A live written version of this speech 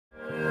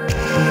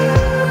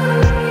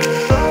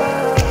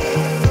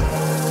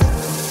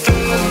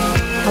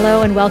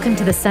Hello and welcome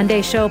to the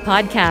Sunday Show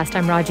podcast.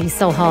 I'm Raji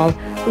Sohal.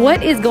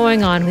 What is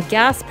going on with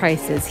gas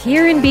prices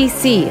here in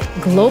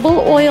BC,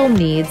 global oil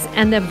needs,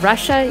 and the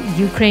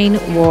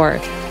Russia-Ukraine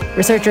war?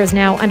 Researchers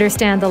now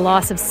understand the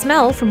loss of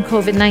smell from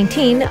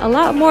COVID-19 a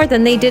lot more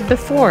than they did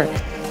before.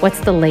 What's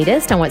the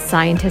latest on what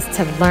scientists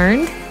have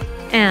learned?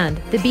 And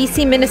the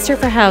BC Minister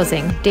for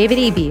Housing, David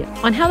Eby,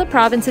 on how the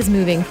province is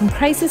moving from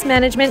crisis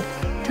management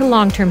to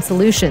long-term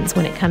solutions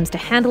when it comes to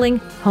handling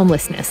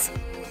homelessness.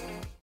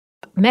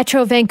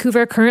 Metro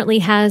Vancouver currently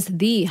has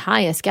the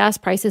highest gas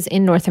prices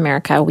in North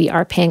America. We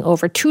are paying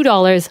over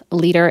 $2 a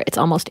litre. It's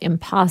almost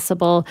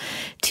impossible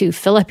to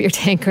fill up your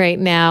tank right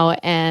now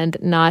and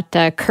not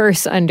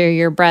curse under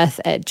your breath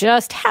at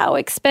just how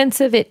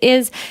expensive it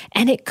is,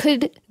 and it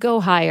could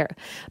go higher.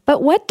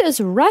 But what does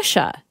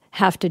Russia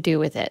have to do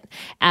with it?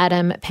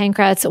 Adam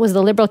Pankratz was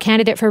the Liberal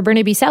candidate for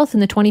Burnaby South in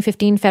the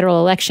 2015 federal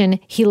election.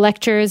 He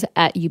lectures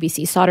at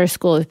UBC Sauder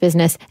School of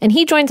Business, and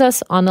he joins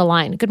us on the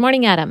line. Good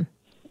morning, Adam.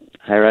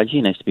 Hi,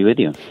 Raji. Nice to be with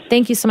you.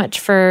 Thank you so much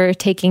for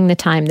taking the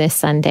time this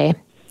Sunday.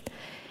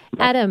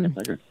 Adam,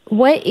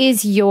 what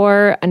is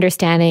your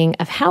understanding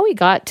of how we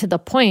got to the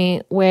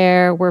point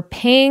where we're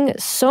paying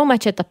so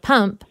much at the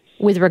pump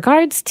with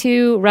regards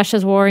to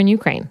Russia's war in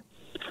Ukraine?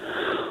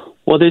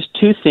 Well, there's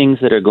two things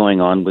that are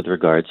going on with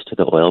regards to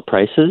the oil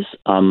prices.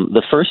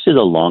 The first is a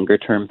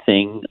longer-term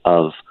thing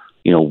of,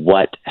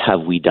 what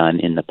have we done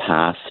in the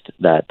past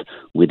that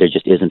there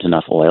just isn't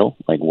enough oil,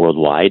 like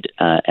worldwide,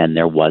 and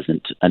there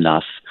wasn't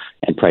enough,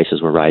 and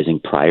prices were rising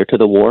prior to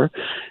the war.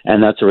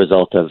 And that's a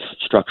result of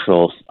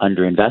structural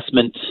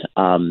underinvestment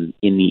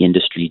in the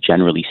industry,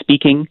 generally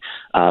speaking,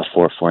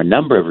 for a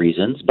number of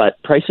reasons.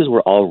 But prices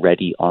were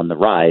already on the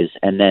rise.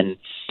 And then,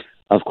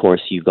 of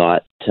course, you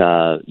got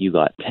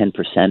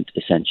 10%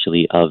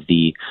 essentially of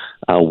the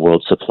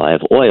world supply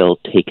of oil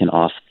taken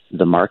off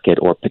the market,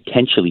 or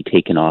potentially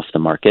taken off the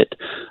market,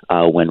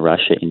 when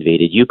Russia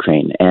invaded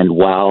Ukraine. And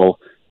while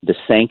the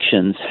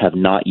sanctions have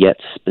not yet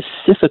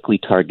specifically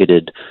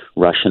targeted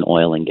Russian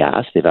oil and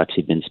gas, they've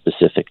actually been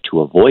specific to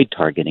avoid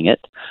targeting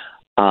it.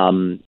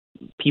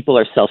 People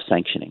are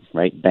self-sanctioning,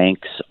 right?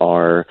 Banks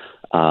are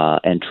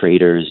and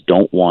traders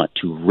don't want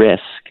to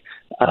risk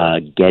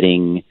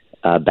getting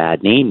a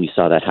bad name. We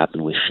saw that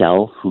happen with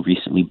Shell, who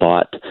recently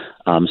bought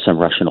some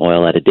Russian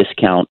oil at a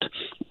discount,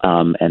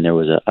 and there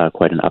was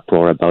quite an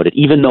uproar about it,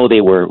 even though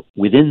they were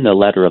within the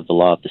letter of the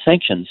law of the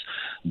sanctions.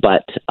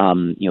 But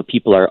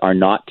people are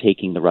not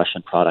taking the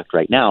Russian product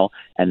right now,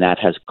 and that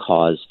has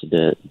caused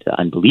the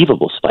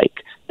unbelievable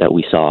spike that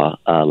we saw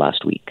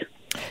last week.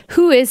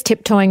 Who is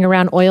tiptoeing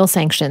around oil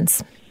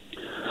sanctions?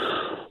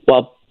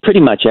 Well, pretty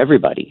much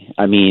everybody.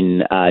 I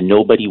mean,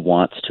 nobody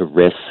wants to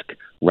risk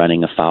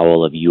running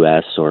afoul of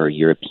U.S. or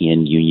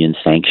European Union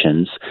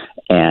sanctions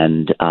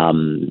and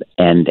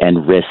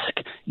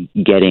risk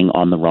getting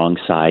on the wrong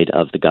side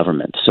of the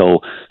government. So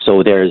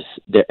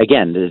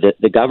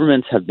the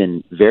governments have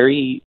been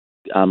very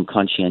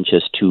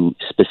conscientious to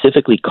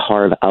specifically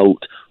carve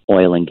out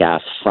oil and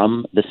gas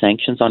from the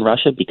sanctions on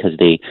Russia, because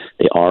they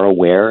are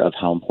aware of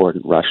how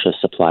important Russia's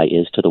supply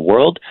is to the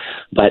world.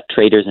 But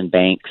traders and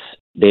banks,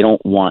 they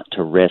don't want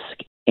to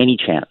risk any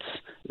chance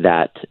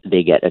that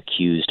they get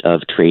accused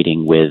of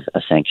trading with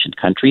a sanctioned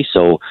country.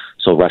 So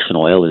Russian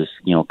oil is,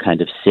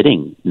 kind of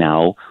sitting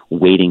now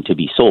waiting to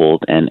be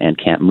sold and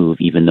can't move,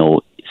 even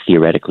though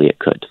theoretically it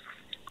could.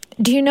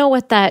 Do you know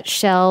what that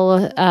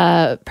Shell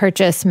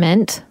purchase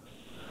meant?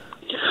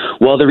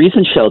 Well, the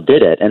reason Shell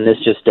did it, and this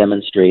just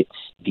demonstrates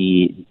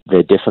the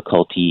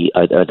difficulty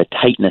or the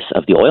tightness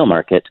of the oil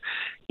market,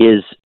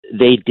 is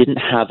they didn't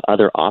have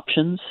other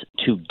options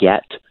to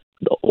get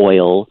the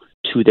oil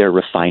to their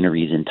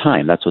refineries in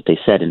time. That's what they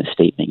said in a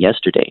statement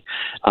yesterday.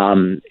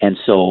 And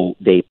so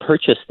they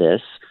purchased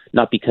this,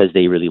 not because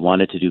they really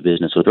wanted to do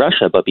business with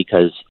Russia, but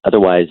because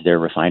otherwise their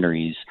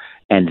refineries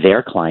and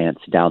their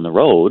clients down the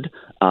road,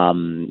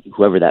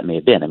 whoever that may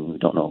have been, I mean, we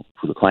don't know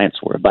who the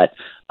clients were, but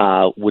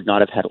would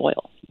not have had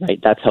oil, right?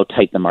 That's how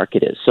tight the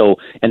market is. So,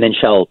 and then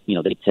Shell,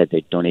 they said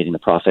they're donating the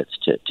profits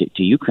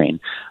to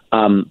Ukraine.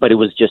 But it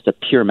was just a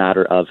pure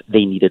matter of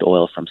they needed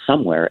oil from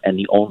somewhere, and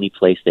the only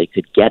place they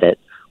could get it,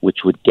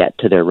 which would get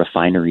to their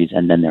refineries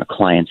and then their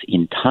clients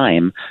in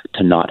time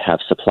to not have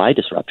supply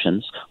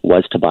disruptions,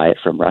 was to buy it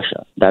from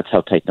Russia. That's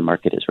how tight the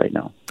market is right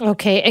now.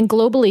 Okay. And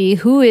globally,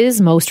 who is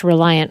most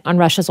reliant on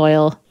Russia's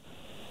oil?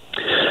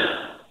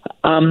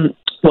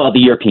 Well,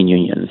 the European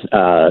Union,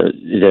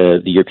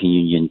 the European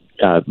Union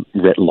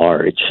writ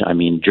large. I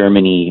mean,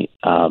 Germany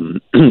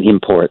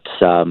imports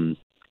 55%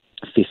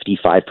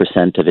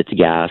 of its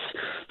gas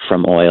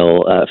from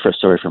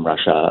from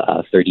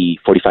Russia,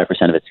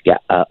 45% of its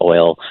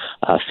oil.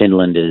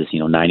 Finland is,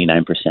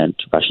 99%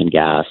 Russian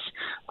gas.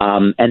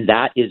 And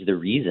that is the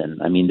reason.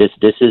 I mean,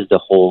 this is the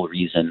whole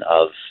reason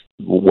of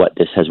what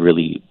this has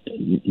really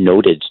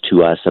noted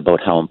to us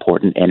about how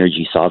important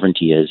energy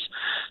sovereignty is,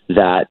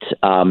 that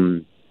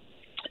the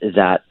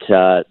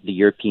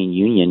European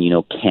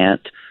Union,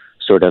 can't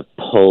sort of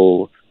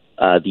pull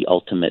the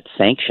ultimate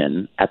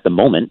sanction at the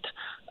moment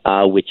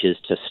which is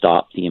to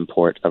stop the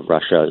import of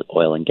Russia's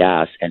oil and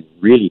gas and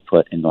really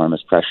put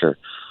enormous pressure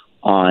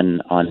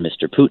on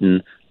Mr.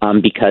 Putin,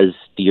 because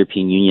the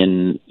European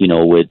Union,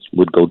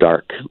 would go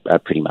dark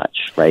pretty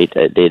much, right?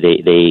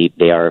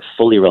 They are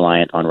fully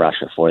reliant on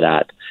Russia for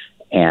that,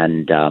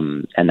 and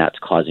that's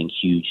causing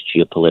huge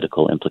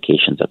geopolitical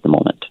implications at the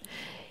moment.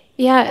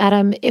 Yeah,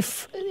 Adam,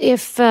 if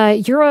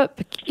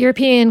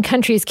European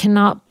countries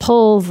cannot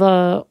pull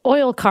the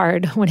oil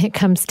card when it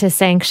comes to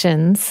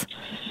sanctions,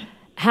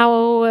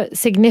 how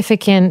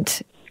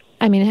significant,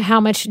 how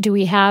much do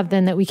we have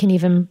then that we can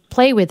even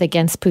play with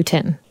against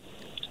Putin?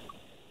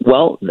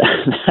 Well,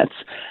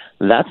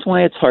 that's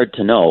why it's hard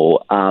to know,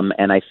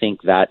 and I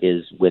think that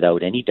is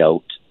without any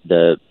doubt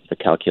the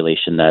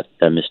calculation that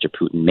Mr.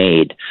 Putin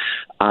made.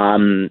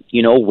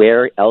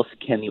 Where else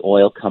can the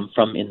oil come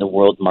from in the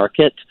world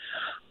market?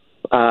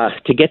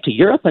 To get to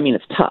Europe,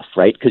 it's tough,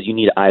 right? Because you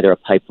need either a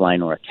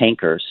pipeline or a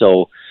tanker.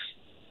 So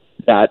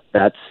that's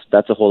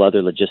a whole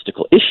other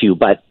logistical issue.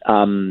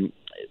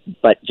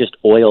 But just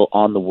oil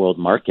on the world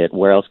market,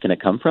 where else can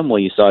it come from? Well,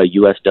 you saw a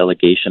U.S.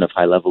 delegation of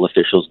high-level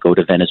officials go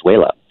to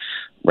Venezuela,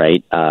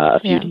 right, a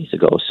few days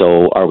ago.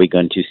 So are we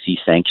going to see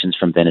sanctions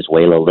from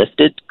Venezuela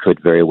lifted?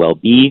 Could very well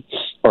be,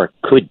 or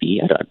could be,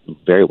 I don't know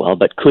very well,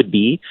 but could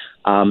be.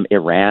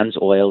 Iran's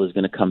oil is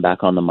going to come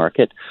back on the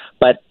market.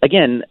 But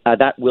again,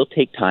 that will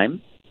take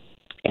time.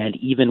 And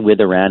even with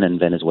Iran and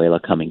Venezuela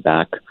coming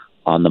back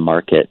on the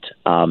market,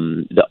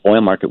 the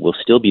oil market will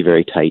still be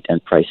very tight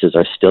and prices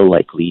are still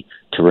likely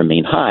to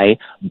remain high.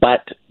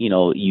 But,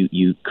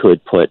 you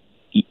could put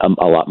a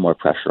lot more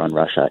pressure on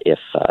Russia if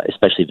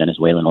especially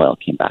Venezuelan oil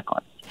came back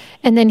on.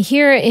 And then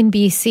here in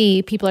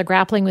BC, people are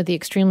grappling with the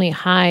extremely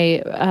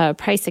high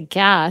price of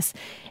gas.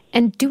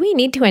 And do we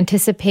need to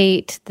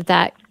anticipate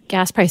that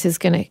gas price is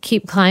going to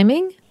keep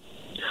climbing?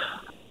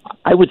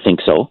 I would think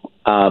so.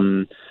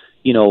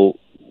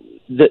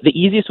 The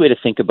easiest way to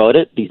think about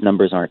it, these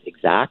numbers aren't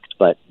exact,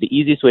 but the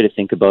easiest way to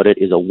think about it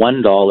is a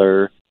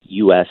 $1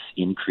 U.S.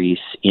 increase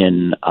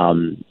in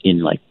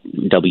like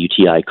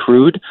WTI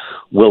crude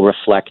will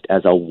reflect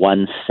as a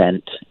 1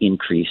 cent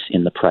increase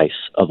in the price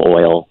of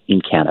oil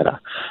in Canada.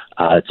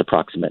 It's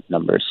approximate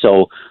numbers.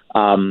 So,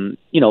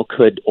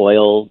 could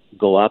oil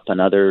go up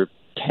another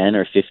 $10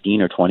 or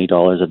 $15 or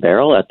 $20 a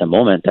barrel? At the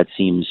moment, that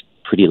seems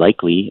pretty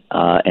likely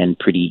and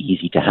pretty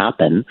easy to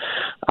happen.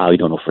 We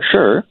don't know for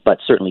sure, but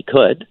certainly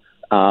could.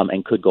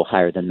 And could go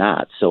higher than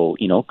that. So,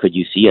 could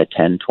you see a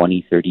 10,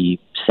 20, 30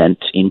 cent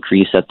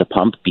increase at the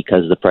pump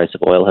because the price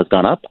of oil has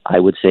gone up? I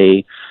would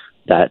say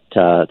that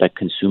that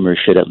consumers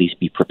should at least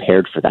be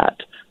prepared for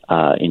that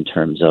in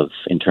terms of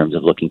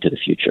looking to the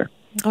future.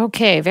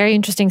 Okay, very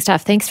interesting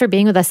stuff. Thanks for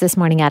being with us this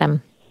morning,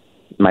 Adam.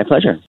 My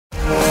pleasure.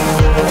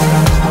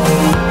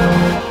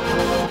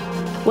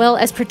 Well,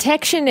 as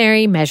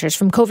precautionary measures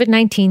from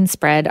COVID-19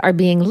 spread are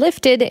being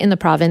lifted in the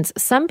province,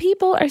 some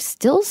people are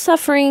still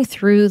suffering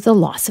through the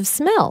loss of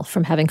smell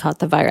from having caught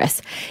the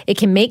virus. It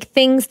can make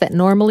things that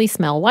normally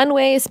smell one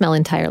way smell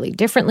entirely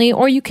differently,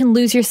 or you can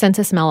lose your sense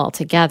of smell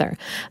altogether.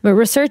 But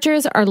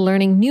researchers are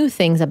learning new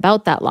things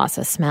about that loss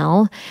of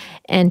smell.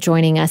 And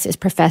joining us is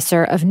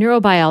Professor of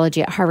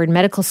Neurobiology at Harvard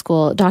Medical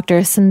School, Dr.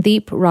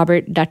 Sandeep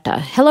Robert Dutta.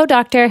 Hello,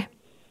 Doctor.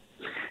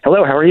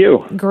 Hello, how are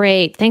you?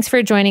 Great. Thanks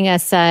for joining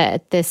us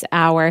at this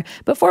hour.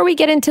 Before we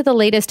get into the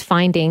latest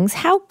findings,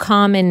 how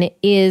common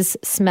is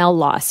smell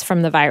loss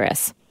from the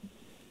virus?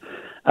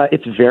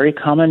 It's very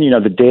common.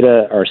 The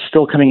data are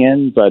still coming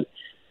in, but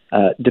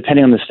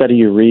depending on the study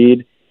you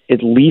read,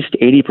 at least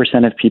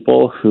 80% of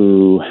people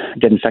who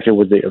get infected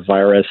with the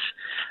virus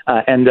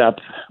end up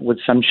with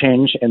some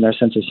change in their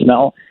sense of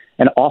smell.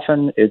 And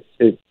often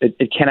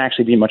it can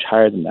actually be much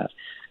higher than that.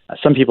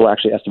 Some people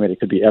actually estimate it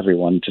could be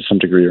everyone to some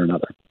degree or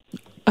another.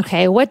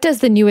 Okay. What does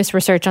the newest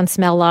research on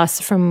smell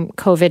loss from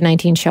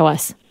COVID-19 show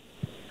us?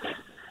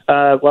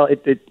 Well,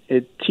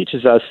 it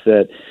teaches us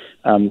that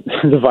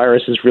the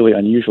virus is really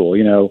unusual.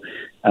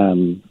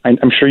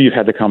 I'm sure you've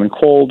had the common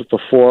cold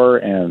before,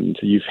 and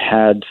you've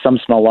had some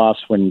smell loss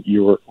when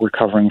you were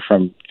recovering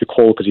from the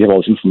cold because you have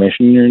all this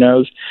inflammation in your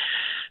nose.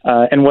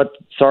 And what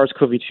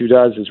SARS-CoV-2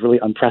 does is really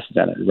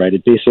unprecedented, right?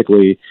 It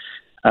basically,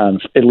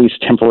 at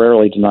least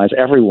temporarily, denies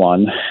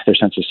everyone their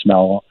sense of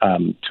smell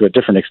to a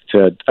different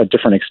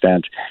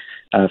extent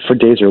for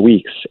days or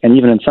weeks, and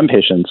even in some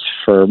patients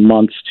for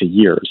months to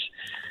years.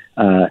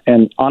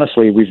 And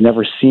honestly, we've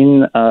never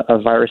seen a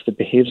virus that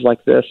behaves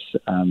like this.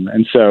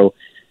 And so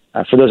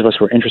for those of us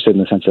who are interested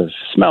in the sense of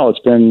smell, it's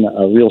been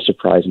a real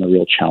surprise and a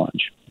real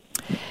challenge.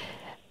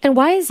 And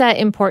why is that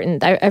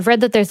important? I've read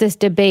that there's this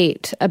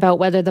debate about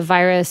whether the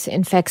virus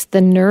infects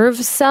the nerve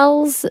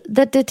cells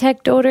that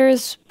detect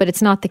odors, but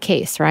it's not the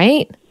case,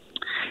 right?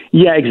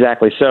 Yeah,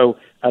 exactly. So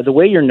the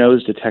way your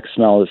nose detects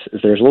smell is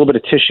there's a little bit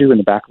of tissue in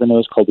the back of the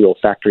nose called the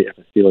olfactory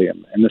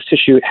epithelium. And this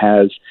tissue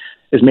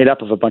is made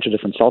up of a bunch of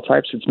different cell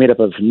types. It's made up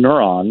of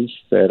neurons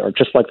that are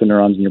just like the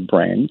neurons in your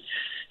brain.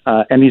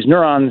 And these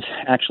neurons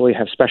actually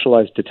have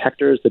specialized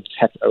detectors that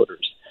detect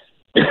odors.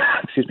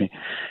 Excuse me.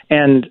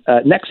 And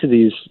next to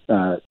these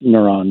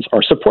neurons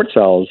are support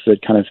cells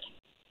that kind of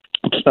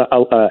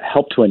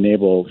help to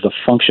enable the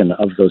function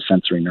of those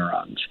sensory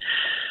neurons.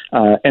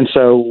 And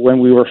so when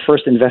we were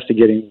first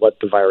investigating what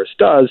the virus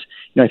does,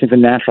 I think the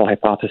natural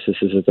hypothesis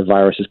is that the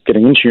virus is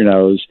getting into your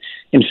nose,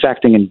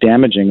 infecting and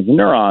damaging the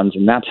neurons,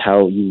 and that's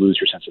how you lose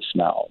your sense of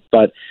smell.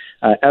 But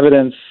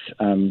evidence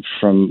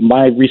from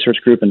my research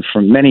group and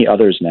from many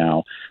others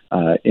now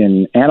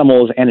in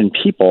animals and in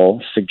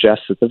people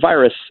suggests that the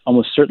virus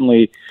almost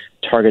certainly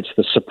targets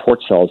the support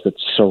cells that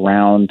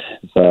surround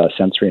the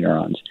sensory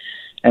neurons.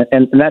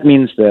 And that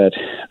means that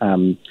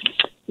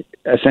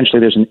essentially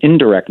there's an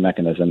indirect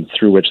mechanism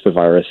through which the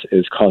virus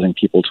is causing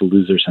people to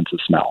lose their sense of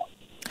smell.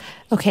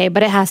 Okay,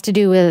 but it has to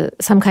do with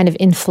some kind of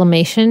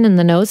inflammation in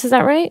the nose, is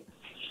that right?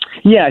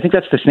 Yeah, I think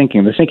that's the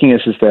thinking. The thinking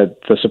is that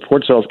the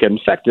support cells get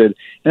infected,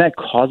 and that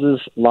causes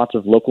lots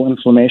of local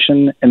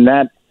inflammation, and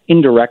that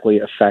indirectly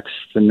affects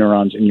the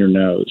neurons in your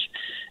nose.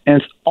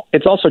 And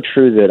it's also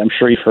true that I'm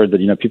sure you've heard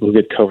that people who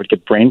get COVID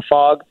get brain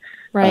fog.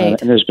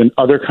 Right. And there's been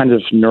other kinds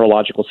of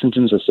neurological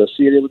symptoms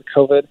associated with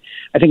COVID.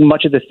 I think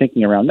much of the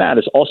thinking around that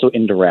is also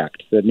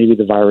indirect, that maybe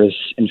the virus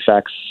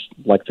infects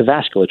like the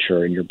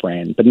vasculature in your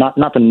brain, but not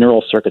the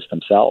neural circuits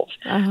themselves.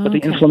 But the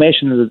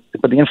inflammation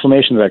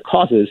that it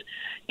causes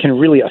can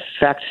really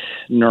affect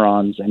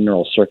neurons and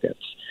neural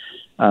circuits.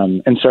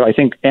 And so I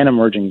think an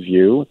emerging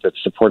view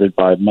that's supported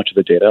by much of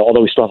the data,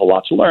 although we still have a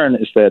lot to learn,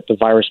 is that the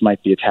virus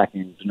might be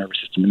attacking the nervous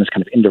system in this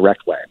kind of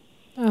indirect way.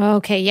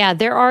 Okay, yeah,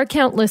 there are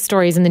countless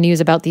stories in the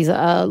news about these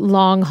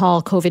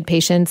long-haul COVID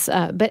patients.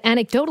 But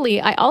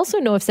anecdotally, I also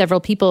know of several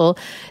people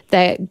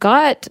that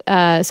got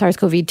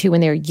SARS-CoV-2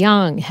 when they were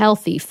young,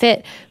 healthy,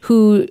 fit,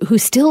 who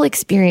still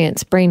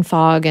experience brain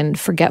fog and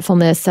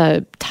forgetfulness,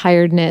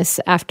 tiredness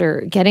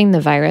after getting the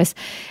virus.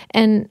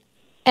 And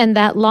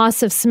that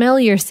loss of smell,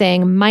 you're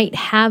saying, might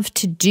have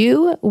to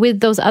do with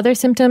those other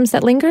symptoms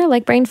that linger,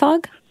 like brain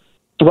fog?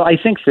 Well, I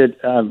think that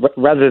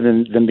rather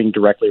than them being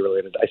directly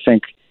related, I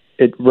think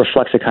it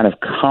reflects a kind of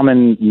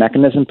common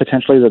mechanism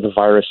potentially that the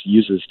virus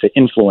uses to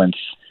influence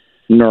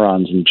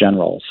neurons in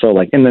general. So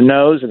like in the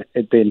nose,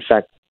 they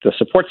infect the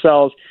support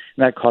cells,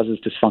 and that causes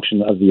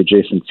dysfunction of the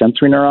adjacent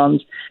sensory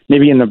neurons.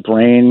 Maybe in the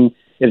brain,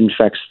 it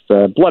infects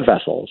the blood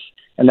vessels,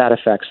 and that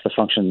affects the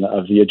function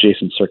of the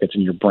adjacent circuits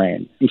in your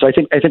brain. And so I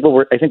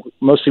think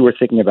mostly we're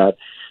thinking about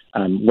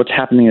what's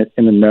happening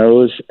in the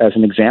nose as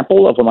an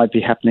example of what might be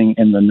happening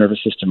in the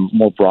nervous system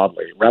more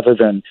broadly, rather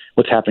than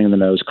what's happening in the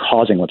nose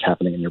causing what's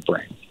happening in your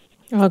brain.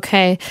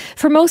 Okay.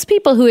 For most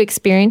people who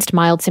experienced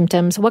mild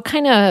symptoms, what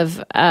kind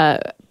of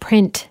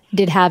print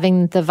did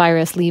having the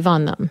virus leave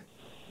on them?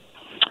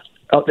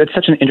 Oh, that's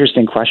such an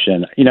interesting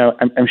question.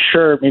 I'm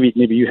sure maybe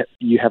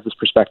you have this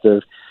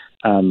perspective,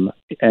 and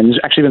there's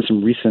actually been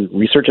some recent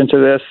research into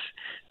this.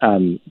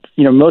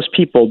 Most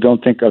people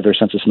don't think of their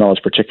sense of smell as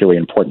particularly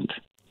important.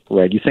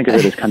 Right, you think of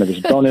it as kind of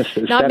this bonus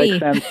aesthetic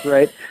sense,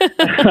 right?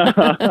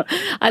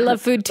 I love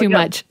food too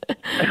much.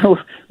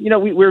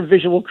 We're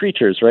visual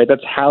creatures, right?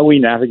 That's how we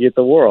navigate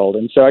the world,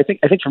 and so I think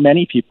for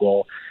many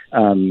people,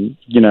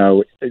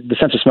 the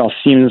sense of smell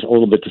seems a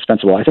little bit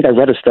dispensable. I think I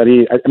read a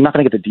study. I'm not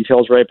going to get the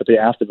details right, but they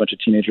asked a bunch of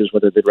teenagers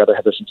whether they'd rather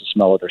have their sense of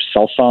smell or their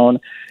cell phone,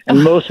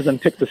 and most of them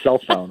picked the cell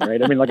phone,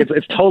 right? I mean,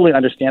 it's totally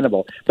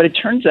understandable, but it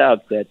turns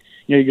out that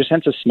your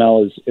sense of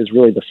smell is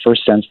really the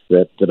first sense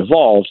that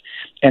evolved,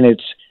 and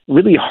it's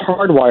really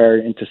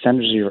hardwired into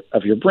centers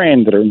of your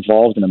brain that are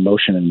involved in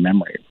emotion and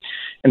memory.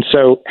 And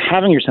so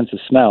having your sense of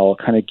smell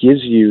kind of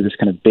gives you this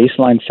kind of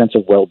baseline sense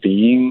of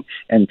well-being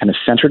and kind of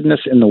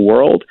centeredness in the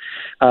world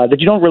that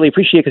you don't really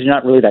appreciate because you're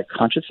not really that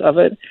conscious of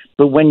it.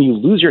 But when you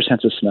lose your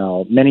sense of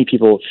smell, many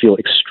people feel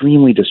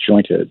extremely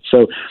disjointed.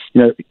 So,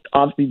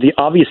 the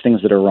obvious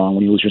things that are wrong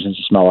when you lose your sense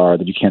of smell are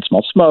that you can't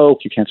smell smoke,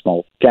 you can't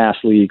smell gas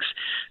leaks,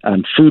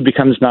 food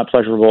becomes not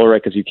pleasurable,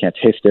 right, because you can't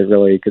taste it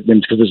really because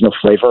there's no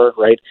flavor,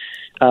 right?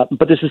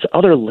 But there's this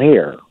other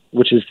layer,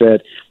 which is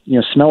that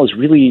smell is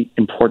really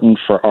important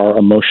for our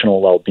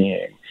emotional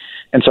well-being.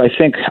 And so I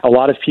think a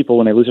lot of people,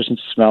 when they lose their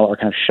sense of smell, are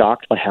kind of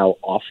shocked by how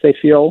off they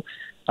feel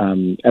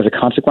as a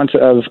consequence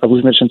of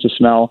losing their sense of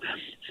smell.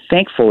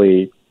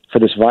 Thankfully, for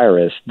this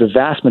virus, the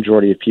vast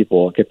majority of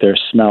people get their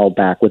smell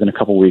back within a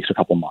couple weeks, a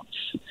couple months,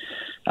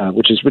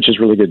 which is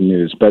really good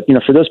news. But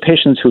for those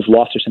patients who've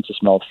lost their sense of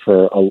smell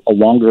for a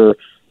longer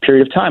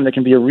period of time, there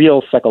can be a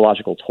real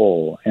psychological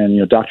toll.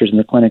 And doctors in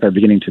the clinic are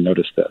beginning to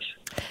notice this.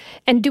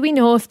 And do we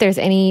know if there's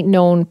any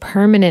known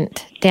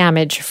permanent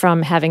damage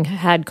from having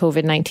had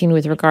COVID-19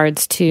 with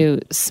regards to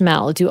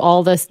smell? Do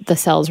all the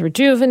cells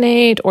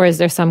rejuvenate, or is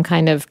there some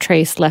kind of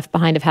trace left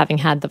behind of having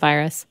had the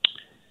virus?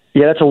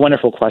 Yeah, that's a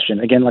wonderful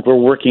question. Again, we're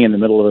working in the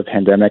middle of a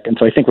pandemic, and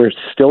so I think we're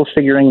still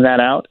figuring that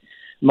out.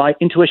 My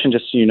intuition,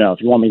 just so you know,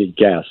 if you want me to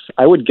guess,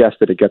 I would guess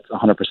that it gets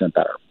 100%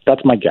 better.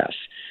 That's my guess.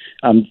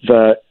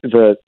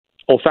 The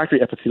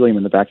olfactory epithelium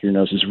in the back of your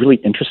nose is really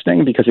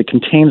interesting because it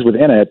contains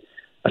within it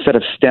a set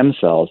of stem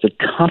cells that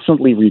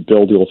constantly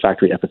rebuild the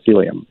olfactory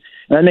epithelium.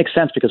 And that makes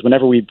sense because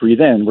whenever we breathe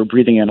in, we're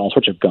breathing in all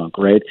sorts of gunk,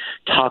 right?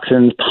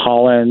 Toxins,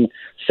 pollen,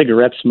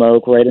 cigarette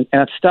smoke, right? And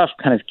that stuff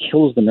kind of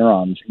kills the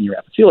neurons in your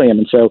epithelium.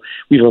 And so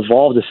we've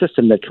evolved a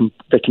system that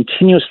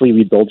continuously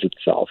rebuilds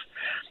itself.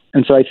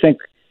 And so I think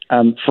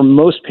for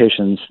most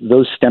patients,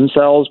 those stem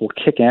cells will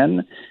kick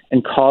in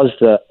and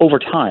over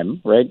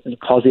time, right,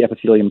 cause the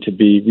epithelium to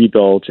be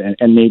rebuilt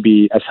and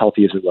maybe as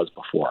healthy as it was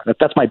before.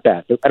 That's my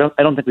bet. But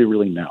I don't think we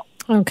really know.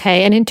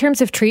 Okay. And in terms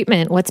of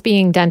treatment, what's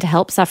being done to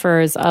help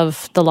sufferers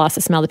of the loss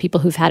of smell, the people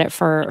who've had it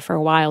for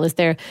a while? Is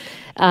there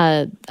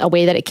a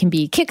way that it can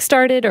be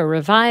kickstarted or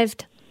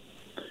revived?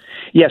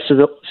 Yes.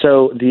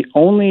 So the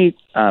only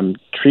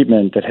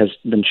treatment that has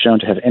been shown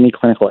to have any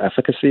clinical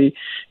efficacy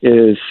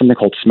is something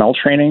called smell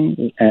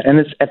training, and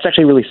it's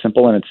actually really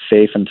simple and it's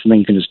safe and something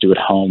you can just do at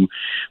home,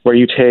 where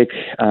you take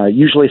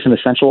usually some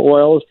essential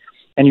oils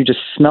and you just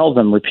smell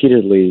them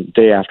repeatedly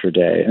day after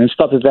day, and it's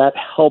thought that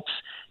helps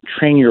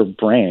train your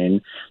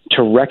brain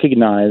to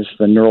recognize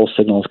the neural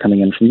signals coming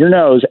in from your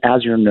nose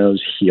as your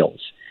nose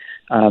heals.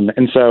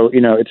 And so,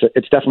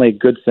 it's definitely a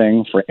good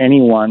thing for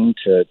anyone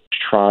to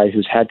try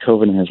who's had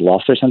COVID and has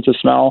lost their sense of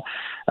smell.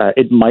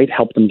 It might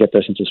help them get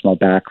their sense of smell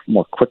back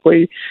more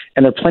quickly.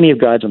 And there are plenty of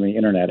guides on the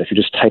internet. If you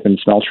just type in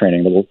smell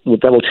training,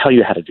 that will tell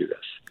you how to do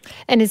this.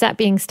 And is that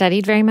being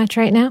studied very much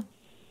right now?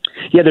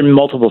 Yeah, there are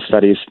multiple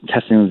studies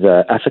testing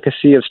the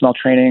efficacy of smell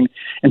training,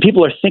 and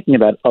people are thinking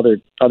about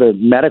other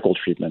medical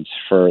treatments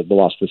for the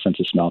loss of the sense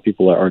of smell.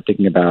 People are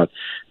thinking about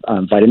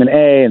vitamin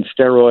A and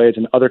steroids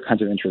and other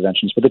kinds of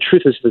interventions. But the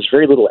truth is there's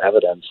very little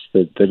evidence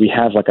that we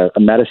have like a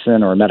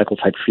medicine or a medical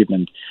type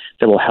treatment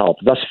that will help.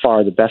 Thus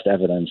far, the best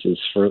evidence is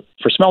for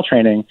smell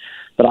training,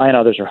 but I and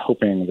others are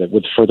hoping that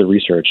with further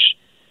research,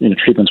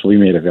 treatments will be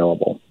made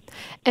available.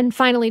 And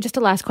finally, just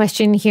a last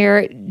question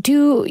here.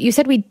 You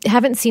said we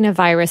haven't seen a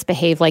virus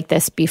behave like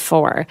this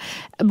before.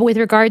 With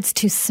regards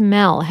to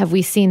smell, have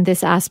we seen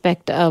this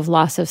aspect of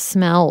loss of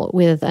smell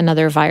with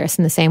another virus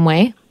in the same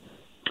way?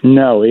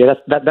 No,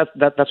 that's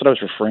what I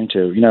was referring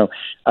to.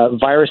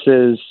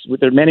 Viruses,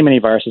 there are many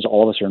viruses.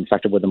 All of us are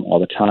infected with them all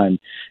the time.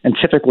 And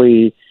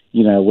typically,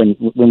 when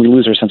we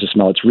lose our sense of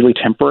smell, it's really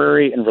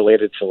temporary and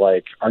related to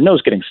like our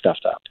nose getting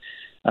stuffed up.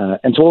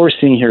 And so what we're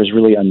seeing here is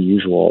really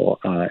unusual,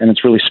 and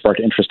it's really sparked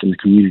interest in the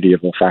community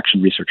of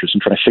olfaction researchers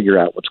and trying to figure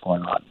out what's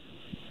going on.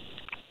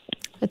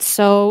 It's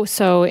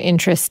so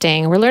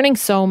interesting. We're learning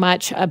so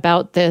much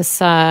about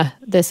this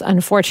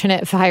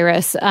unfortunate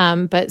virus,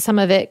 but some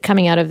of it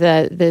coming out of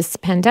this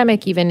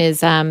pandemic even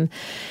is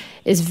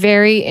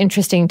very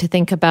interesting to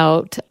think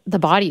about the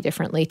body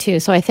differently too.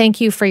 So I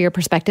thank you for your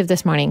perspective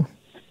this morning.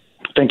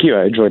 Thank you.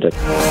 I enjoyed it.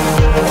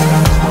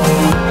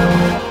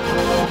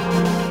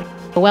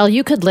 Well,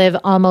 you could live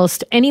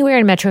almost anywhere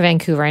in Metro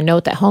Vancouver and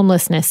note that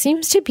homelessness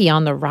seems to be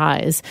on the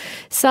rise.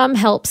 Some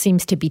help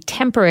seems to be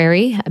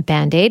temporary, a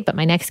Band-Aid, but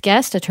my next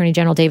guest, Attorney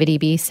General David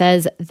Eby,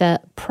 says the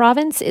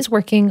province is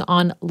working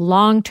on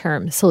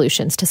long-term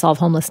solutions to solve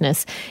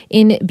homelessness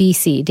in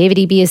BC. David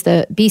Eby is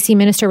the BC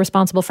Minister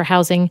responsible for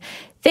housing.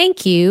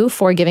 Thank you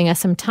for giving us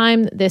some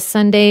time this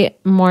Sunday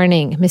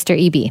morning, Mr.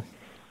 Eby.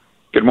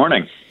 Good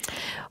morning.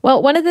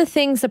 Well, one of the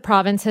things the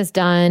province has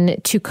done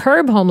to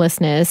curb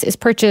homelessness is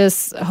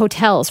purchase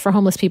hotels for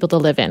homeless people to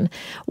live in.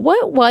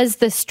 What was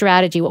the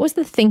strategy? What was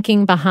the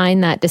thinking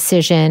behind that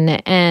decision?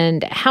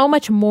 And how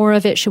much more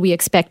of it should we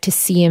expect to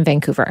see in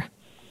Vancouver?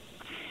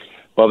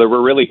 Well, there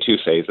were really two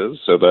phases.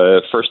 So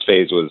the first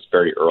phase was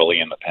very early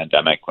in the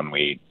pandemic when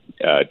we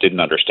didn't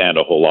understand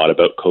a whole lot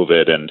about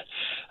COVID, and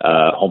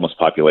homeless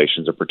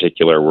populations in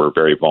particular were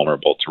very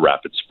vulnerable to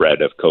rapid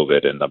spread of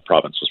COVID, and the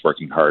province was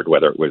working hard,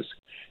 whether it was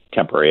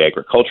temporary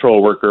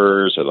agricultural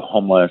workers or the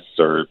homeless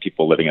or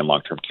people living in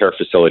long-term care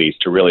facilities,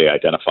 to really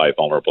identify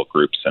vulnerable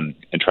groups and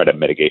try to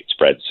mitigate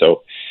spread.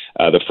 So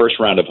the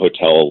first round of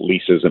hotel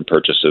leases and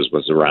purchases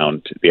was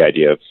around the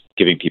idea of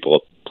giving people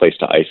a place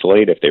to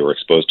isolate if they were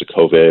exposed to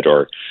COVID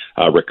or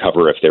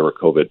recover if they were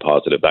COVID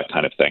positive, that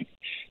kind of thing.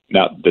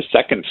 Now, the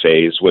second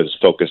phase was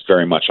focused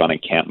very much on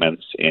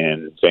encampments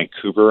in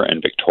Vancouver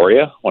and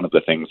Victoria. One of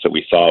the things that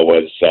we saw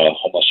was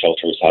homeless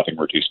shelters having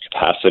reduced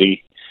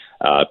capacity.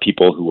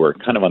 People who were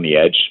kind of on the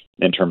edge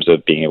in terms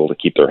of being able to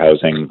keep their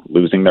housing,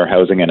 losing their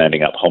housing and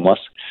ending up homeless.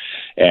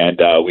 And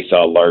we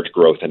saw large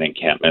growth in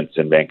encampments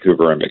in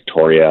Vancouver and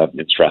Victoria,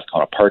 in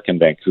Strathcona Park in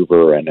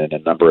Vancouver, and in a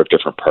number of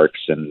different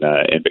parks in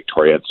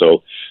Victoria. And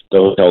so the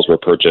hotels were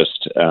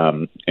purchased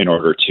in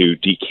order to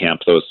decamp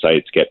those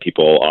sites, get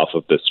people off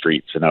of the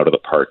streets and out of the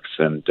parks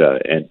and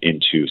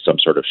into some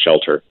sort of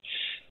shelter.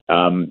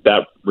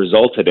 That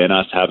resulted in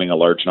us having a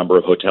large number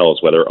of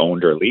hotels, whether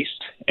owned or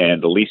leased.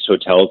 And the leased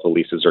hotels, the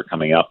leases are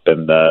coming up,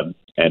 and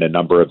a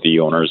number of the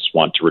owners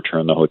want to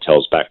return the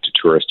hotels back to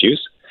tourist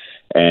use.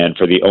 And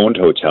for the owned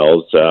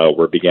hotels,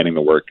 we're beginning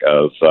the work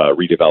of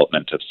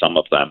redevelopment of some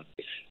of them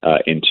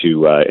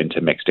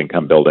into mixed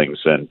income buildings.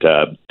 And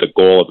the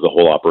goal of the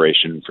whole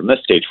operation from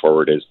this stage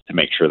forward is to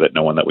make sure that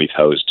no one that we've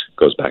housed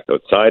goes back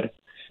outside,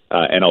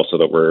 and also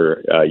that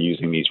we're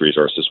using these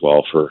resources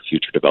well for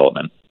future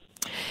development.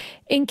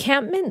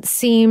 Encampments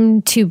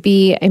seem to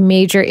be a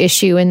major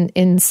issue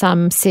in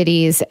some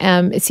cities.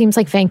 It seems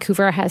like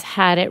Vancouver has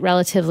had it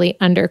relatively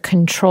under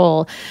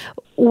control.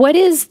 What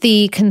is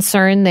the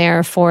concern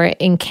there for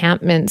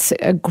encampments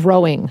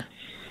growing?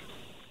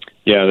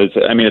 Yeah,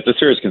 it's a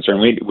serious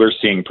concern. We're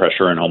seeing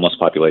pressure in homeless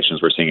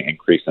populations. We're seeing an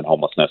increase in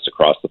homelessness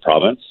across the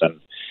province. And,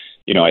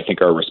 I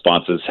think our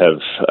responses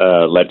have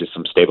led to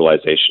some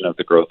stabilization of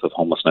the growth of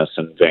homelessness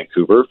in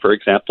Vancouver, for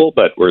example.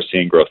 But we're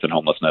seeing growth in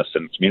homelessness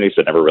in communities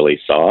that never really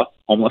saw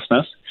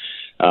homelessness.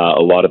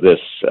 A lot of this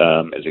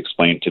is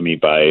explained to me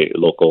by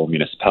local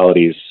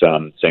municipalities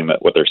saying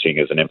that what they're seeing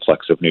is an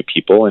influx of new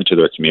people into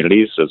their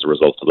communities as a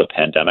result of the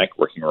pandemic,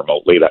 working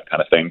remotely, that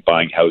kind of thing,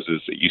 buying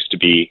houses that used to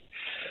be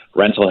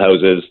rental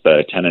houses.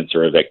 The tenants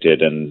are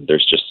evicted and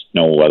there's just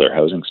no other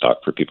housing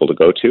stock for people to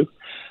go to.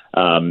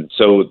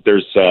 So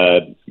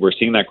we're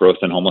seeing that growth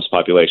in homeless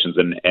populations,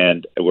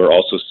 and we're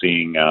also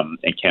seeing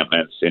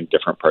encampments in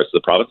different parts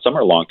of the province. Some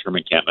are long-term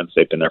encampments.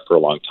 They've been there for a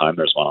long time.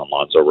 There's one on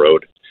Lonzo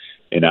Road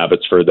in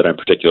Abbotsford that I'm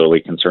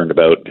particularly concerned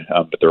about,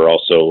 but there are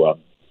also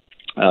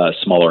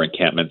smaller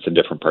encampments in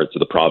different parts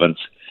of the province.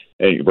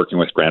 Working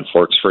with Grand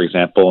Forks, for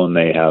example, and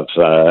they have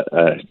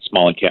a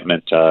small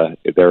encampment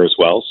there as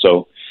well.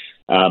 So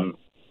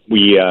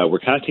we're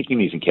kind of taking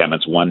these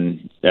encampments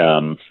one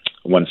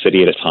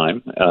city at a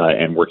time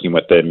and working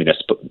with the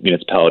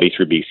municipality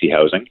through BC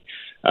Housing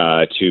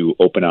to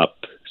open up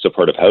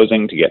supportive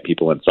housing to get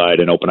people inside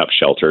and open up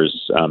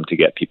shelters to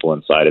get people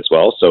inside as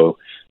well. So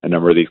a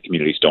number of these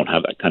communities don't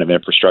have that kind of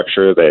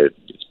infrastructure.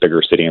 It's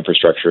bigger city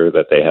infrastructure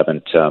that they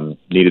haven't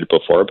needed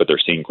before, but they're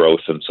seeing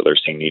growth, and so they're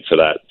seeing need for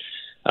that.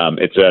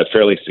 It's a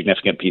fairly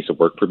significant piece of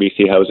work for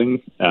BC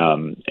Housing,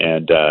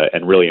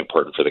 and really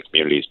important for the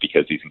communities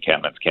because these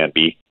encampments can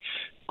be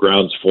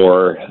grounds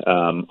for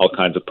all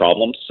kinds of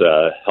problems,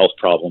 health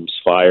problems,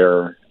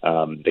 fire.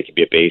 They can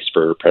be a base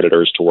for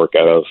predators to work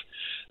out of.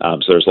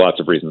 So there's lots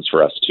of reasons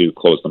for us to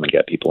close them and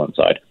get people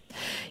inside.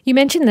 You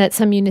mentioned that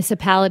some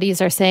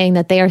municipalities are saying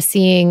that they are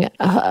seeing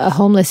a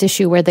homeless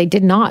issue where they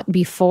did not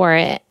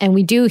before. And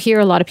we do hear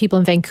a lot of people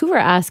in Vancouver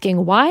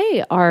asking,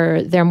 why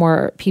are there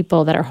more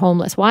people that are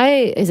homeless?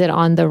 Why is it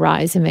on the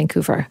rise in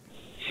Vancouver?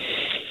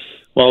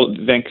 Well,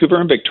 Vancouver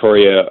and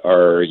Victoria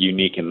are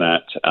unique in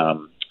that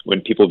when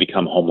people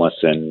become homeless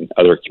in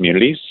other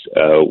communities,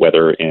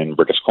 whether in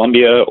British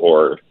Columbia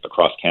or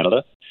across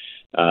Canada,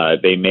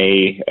 they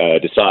may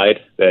decide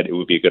that it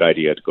would be a good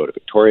idea to go to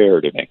Victoria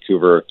or to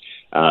Vancouver,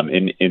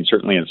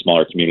 certainly in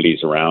smaller communities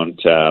around,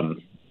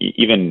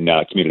 even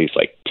communities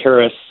like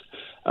Terrace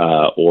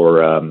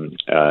or in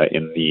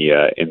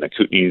the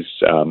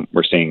Kootenays.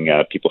 We're seeing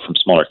people from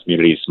smaller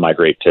communities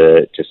migrate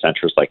to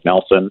centres like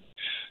Nelson.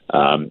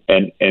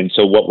 And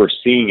so what we're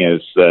seeing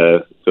is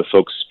the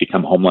folks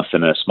become homeless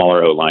in a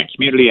smaller outlying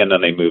community, and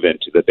then they move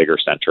into the bigger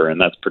centre, and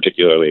that's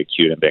particularly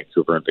acute in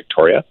Vancouver and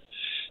Victoria.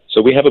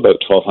 So we have about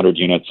 1,200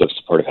 units of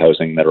supportive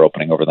housing that are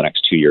opening over the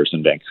next 2 years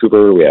in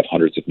Vancouver. We have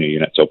hundreds of new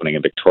units opening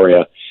in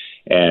Victoria,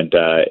 and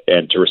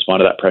to respond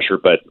to that pressure.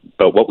 But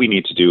what we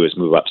need to do is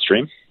move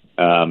upstream,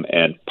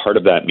 and part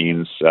of that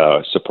means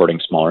supporting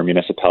smaller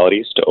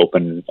municipalities to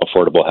open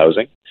affordable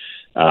housing,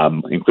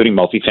 including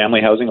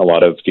multifamily housing. A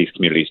lot of these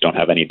communities don't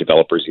have any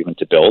developers even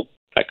to build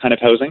that kind of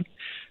housing.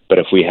 But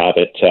if we have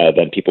it,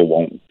 then people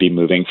won't be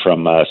moving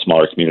from a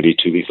smaller community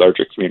to these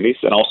larger communities,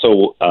 and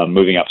also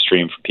moving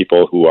upstream for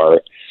people who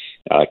are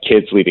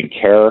kids leaving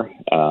care,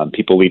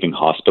 people leaving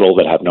hospital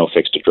that have no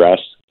fixed address.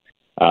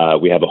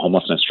 We have a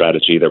homelessness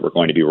strategy that we're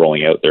going to be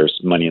rolling out. There's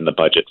money in the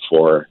budget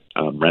for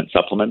rent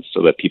supplements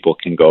so that people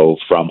can go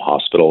from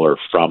hospital or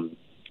from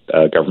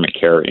government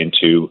care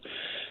into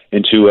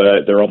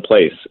their own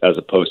place, as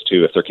opposed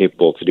to, if they're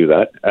capable to do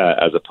that,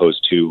 as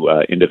opposed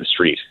to into the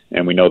street.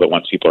 And we know that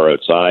once people are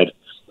outside,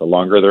 the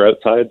longer they're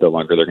outside, the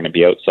longer they're going to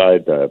be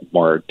outside, the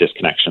more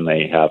disconnection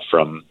they have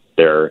from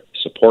their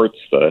supports,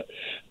 the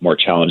more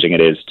challenging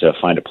it is to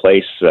find a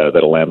place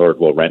that a landlord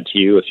will rent to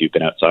you if you've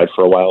been outside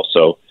for a while.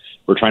 So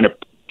we're trying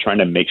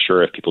to make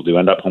sure if people do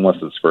end up homeless,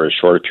 it's for as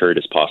short a period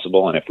as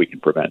possible, and if we can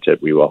prevent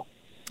it, we will.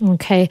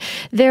 Okay.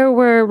 There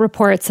were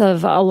reports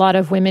of a lot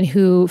of women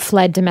who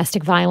fled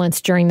domestic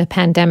violence during the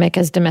pandemic,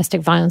 as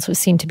domestic violence was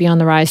seen to be on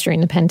the rise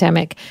during the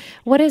pandemic.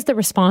 What has the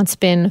response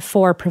been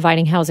for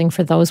providing housing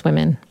for those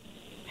women?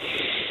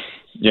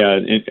 Yeah,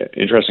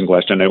 interesting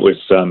question. It was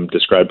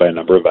described by a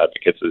number of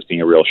advocates as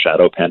being a real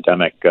shadow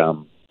pandemic.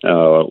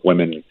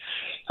 Women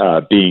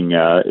being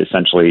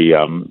essentially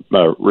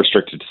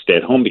restricted to stay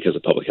at home because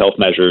of public health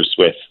measures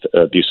with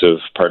abusive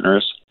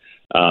partners,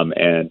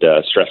 and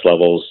stress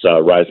levels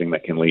rising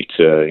that can lead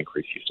to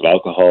increased use of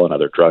alcohol and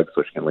other drugs,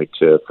 which can lead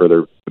to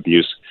further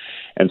abuse.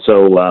 And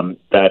so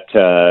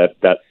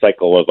that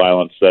cycle of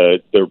violence,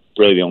 really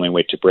the only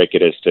way to break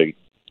it is to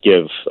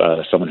give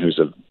someone who's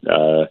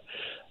a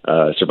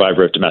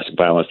survivor of domestic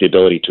violence the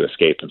ability to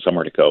escape and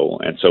somewhere to go.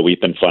 And so we've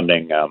been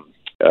funding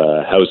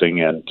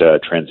housing and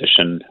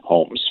transition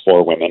homes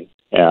for women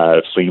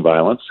fleeing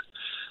violence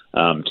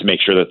to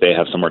make sure that they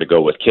have somewhere to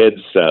go with kids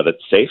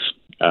that's safe.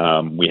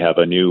 We have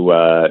a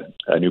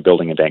new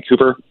building in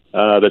Vancouver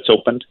that's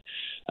opened.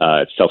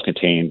 It's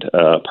self-contained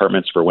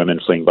apartments for women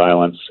fleeing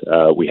violence.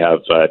 We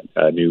have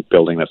a new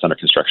building that's under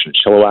construction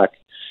in Chilliwack.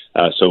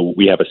 So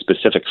we have a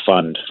specific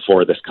fund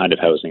for this kind of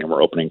housing, and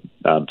we're opening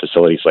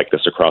facilities like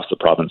this across the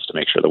province to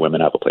make sure the women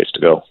have a place to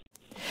go.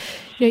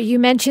 You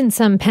mentioned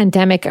some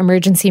pandemic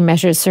emergency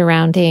measures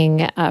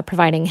surrounding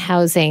providing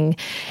housing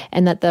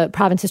and that the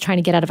province is trying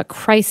to get out of a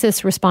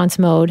crisis response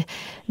mode.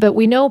 But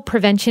we know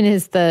prevention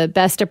is the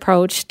best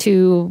approach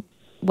to,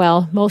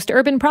 well, most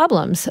urban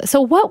problems. So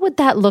what would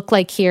that look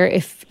like here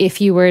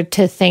if you were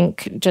to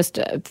think just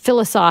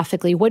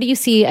philosophically? What do you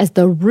see as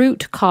the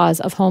root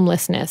cause of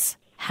homelessness?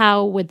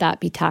 How would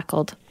that be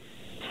tackled?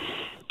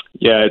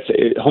 Yeah,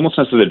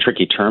 homelessness is a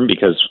tricky term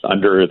because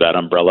under that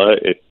umbrella,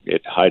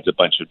 it hides a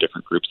bunch of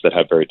different groups that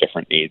have very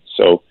different needs.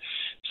 So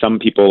some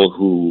people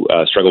who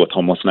struggle with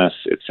homelessness,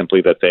 it's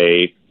simply that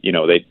they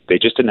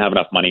just didn't have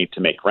enough money to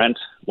make rent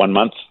 1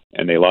 month,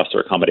 and they lost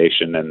their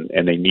accommodation,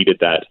 and they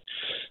needed that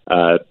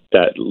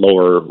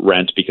lower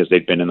rent because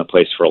they'd been in the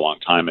place for a long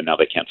time, and now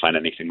they can't find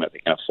anything that they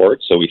can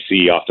afford. So we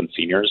see often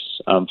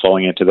seniors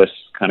falling into this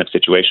kind of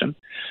situation.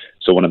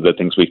 So one of the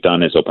things we've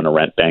done is open a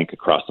rent bank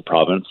across the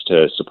province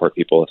to support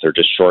people. If they're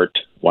just short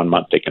 1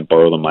 month, they can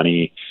borrow the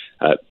money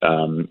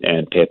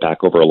and pay it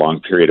back over a long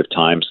period of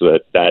time so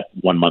that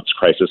 1 month's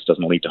crisis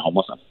doesn't lead to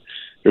homelessness.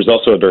 There's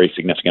also a very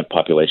significant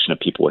population of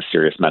people with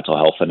serious mental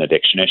health and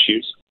addiction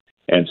issues.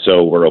 And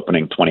so we're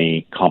opening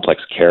 20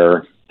 complex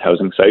care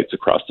housing sites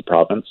across the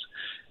province.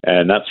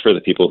 And that's for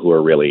the people who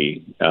are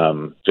really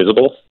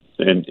visible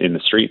in the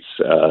streets.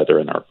 They're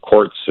in our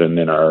courts and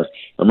in our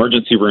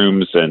emergency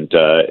rooms and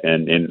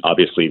in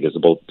obviously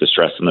visible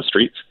distress in the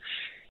streets.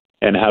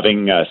 And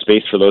having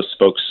space for those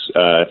folks,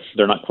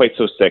 they're not quite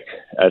so sick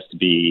as to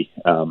be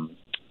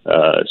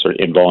sort of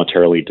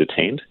involuntarily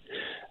detained,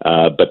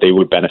 but they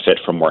would benefit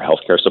from more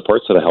healthcare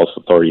support. So the health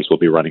authorities will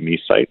be running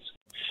these sites.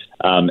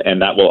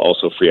 And that will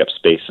also free up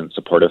space in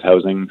supportive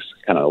housing,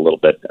 kind of a little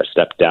bit a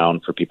step down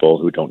for people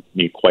who don't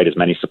need quite as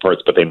many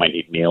supports, but they might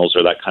need meals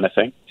or that kind of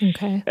thing.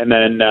 Okay. And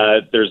then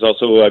there's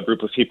also a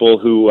group of people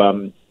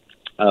who,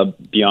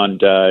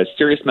 beyond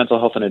serious mental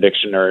health and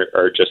addiction,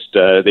 are just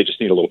they just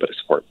need a little bit of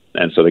support,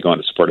 and so they go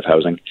into supportive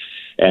housing.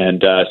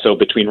 And so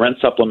between rent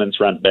supplements,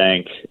 rent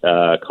bank,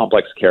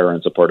 complex care,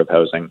 and supportive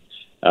housing,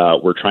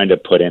 we're trying to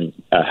put in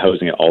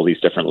housing at all these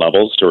different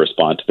levels to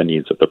respond to the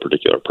needs of the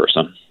particular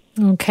person.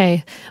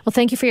 Okay. Well,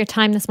 thank you for your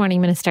time this morning,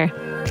 Minister.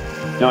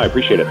 No, I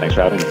appreciate it. Thanks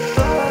for having me.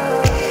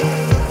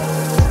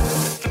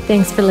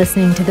 Thanks for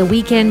listening to the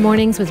Weekend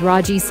Mornings with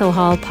Raji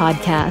Sohal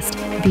podcast.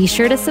 Be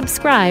sure to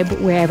subscribe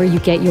wherever you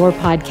get your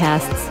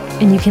podcasts.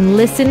 And you can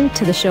listen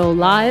to the show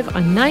live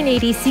on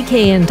 980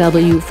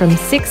 CKNW from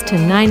 6 to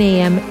 9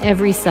 a.m.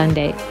 every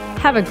Sunday.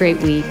 Have a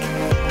great week.